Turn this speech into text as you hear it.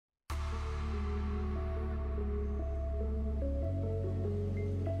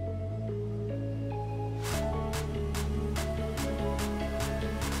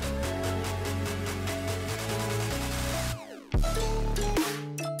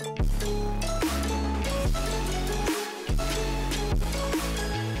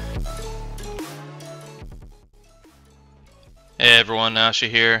Hey everyone, Asha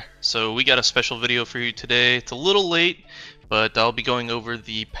here. So we got a special video for you today. It's a little late, but I'll be going over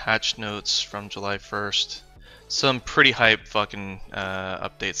the patch notes from July 1st. Some pretty hype fucking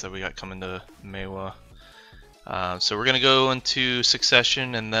updates that we got coming to Maehwa. So we're gonna go into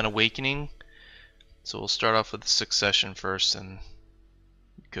Succession and then Awakening. So we'll start off with the Succession first and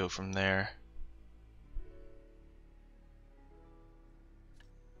go from there.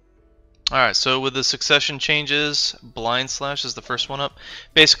 Alright, so with the Succession changes, Blind Slash is the first one up.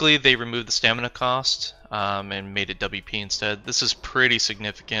 Basically, they removed the stamina cost and made it WP instead. This is pretty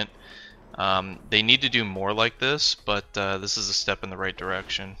significant. They need to do more like this, but this is a step in the right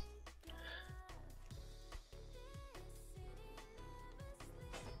direction.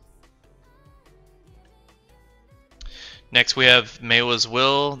 Next we have Maehwas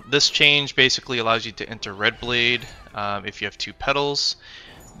Will. This change basically allows you to enter Red Blade if you have 2 petals.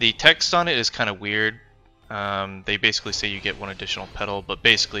 The text on it is kind of weird. They basically say you get 1 additional petal, but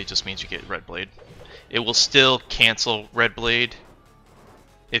basically it just means you get Red Blade. It will still cancel Red Blade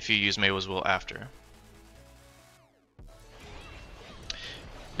if you use Maehwa's Will after.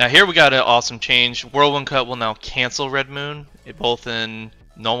 Now here we got an awesome change. Whirlwind Cut will now cancel Red Moon, both in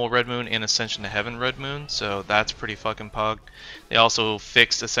normal Red Moon and Ascension to Heaven Red Moon, so that's pretty fucking pog. They also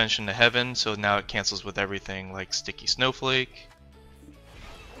fixed Ascension to Heaven, so now it cancels with everything like Sticky Snowflake,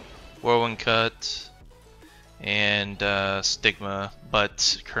 Whirlwind Cut, and Stigma,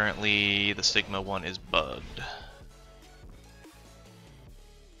 but currently the Stigma one is bugged.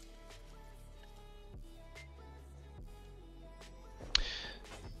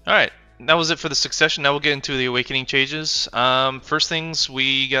 Alright, that was it for the Succession. Now we'll get into the Awakening changes. First things,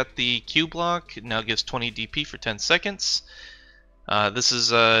 we got the Q block. It now gives 20 DP for 10 seconds. This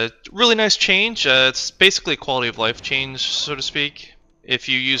is a really nice change. It's basically a quality of life change, so to speak. If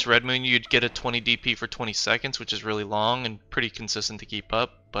you use Red Moon, you'd get a 20 DP for 20 seconds, which is really long and pretty consistent to keep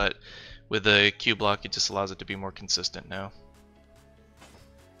up, but with the Q block, it just allows it to be more consistent now.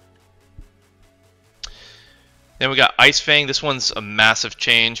 Then we got Ice Fang. This one's a massive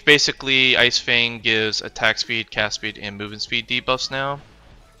change. Basically, Ice Fang gives attack speed, cast speed, and movement speed debuffs now.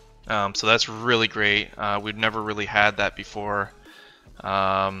 So that's really great. We've never really had that before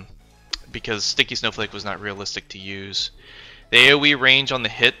because Sticky Snowflake was not realistic to use. The AoE range on the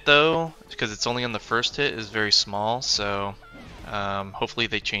hit, though, because it's only on the first hit, is very small, so hopefully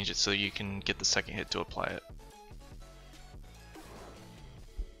they change it so you can get the second hit to apply it.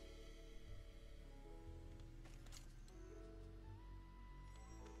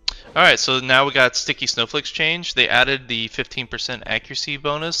 Alright, so now we got Sticky Snowflake's change. They added the 15% accuracy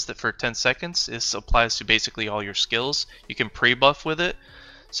bonus that for 10 seconds. This applies to basically all your skills. You can pre-buff with it,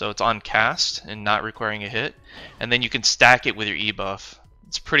 so it's on cast and not requiring a hit, and then you can stack it with your E-buff.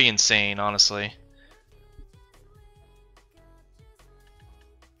 It's pretty insane, honestly.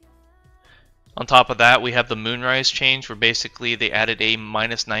 On top of that, we have the Moonrise change, where basically they added a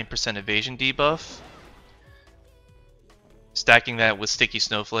minus 9% evasion debuff. Stacking that with Sticky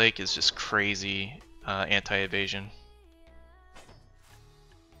Snowflake is just crazy anti-evasion.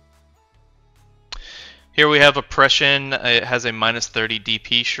 Here we have Oppression. It has a minus 30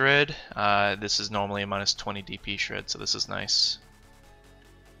 DP shred. This is normally a minus 20 DP shred, so this is nice.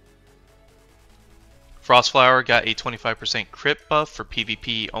 Frostflower got a 25% crit buff for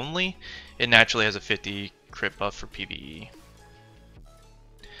PvP only. It naturally has a 50 crit buff for PvE.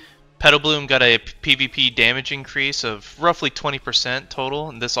 Petal Bloom got a PvP damage increase of roughly 20% total,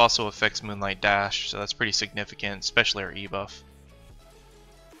 and this also affects Moonlight Dash, so that's pretty significant, especially our E-buff.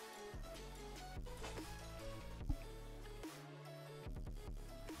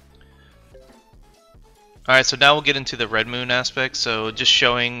 Alright, so now we'll get into the Red Moon aspect. So just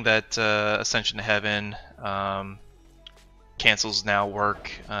showing that Ascension to Heaven cancels now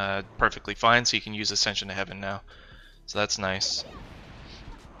work perfectly fine, so you can use Ascension to Heaven now. So that's nice.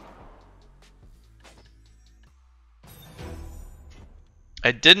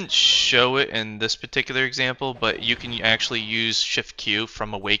 I didn't show it in this particular example, but you can actually use Shift Q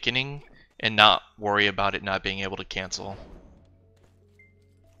from Awakening and not worry about it not being able to cancel.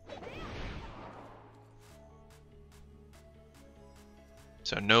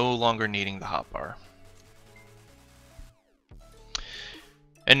 So no longer needing the hotbar.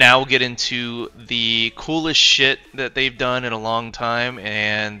 And now we'll get into the coolest shit that they've done in a long time,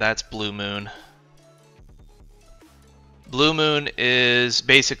 and that's Blue Moon. Blue Moon is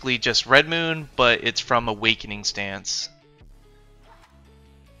basically just Red Moon, but it's from Awakening stance.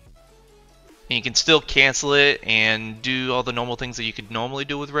 And you can still cancel it and do all the normal things that you could normally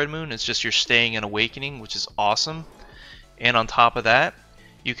do with Red Moon. It's just you're staying in Awakening, which is awesome. And on top of that,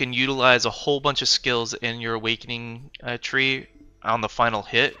 you can utilize a whole bunch of skills in your Awakening tree on the final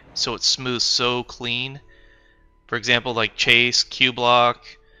hit, so it smooths so clean. For example, like Chase, Q block,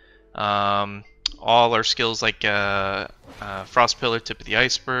 all our skills like Frost Pillar, Tip of the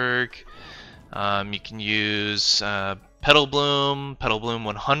Iceberg. You can use Petal Bloom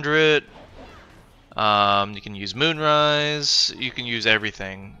 100. You can use Moonrise. You can use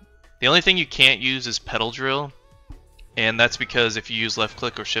everything. The only thing you can't use is Petal Drill, and that's because if you use left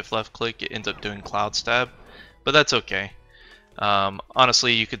click or shift left click, it ends up doing Cloud Stab, but that's okay.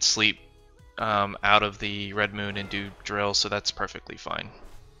 Honestly, you could sleep out of the Red Moon and do Drill, so that's perfectly fine.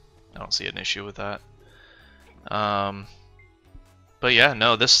 I don't see an issue with that. But yeah,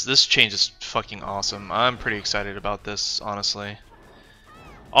 no, this change is fucking awesome. I'm pretty excited about this, honestly.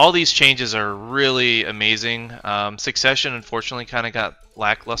 All these changes are really amazing. Succession, unfortunately, kind of got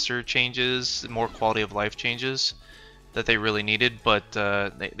lackluster changes, more quality of life changes that they really needed, but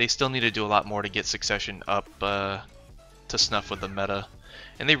they still need to do a lot more to get Succession up to snuff with the meta.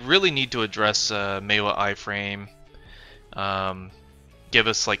 And they really need to address Maehwa iframe, give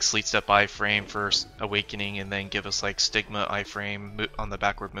us like Sleet Step iframe for Awakening, and then give us like Stigma iframe on the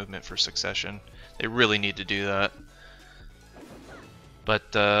backward movement for Succession. They really need to do that.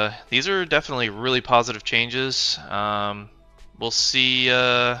 But these are definitely really positive changes. We'll see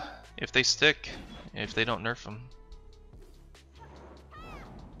if they stick, if they don't nerf them.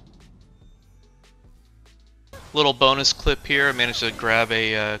 Little bonus clip here. I managed to grab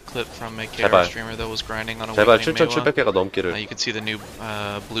a clip from a KR streamer that was grinding on a 제발 Awakening Maehwa. 7700개가 넘기를. You can see the new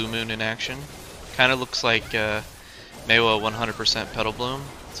Blue Moon in action. Kind of looks like Maehwa 100% Petal Bloom,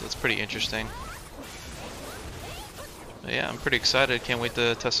 so it's pretty interesting. But yeah, I'm pretty excited. Can't wait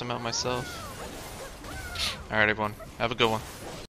to test them out myself. Alright everyone, have a good one.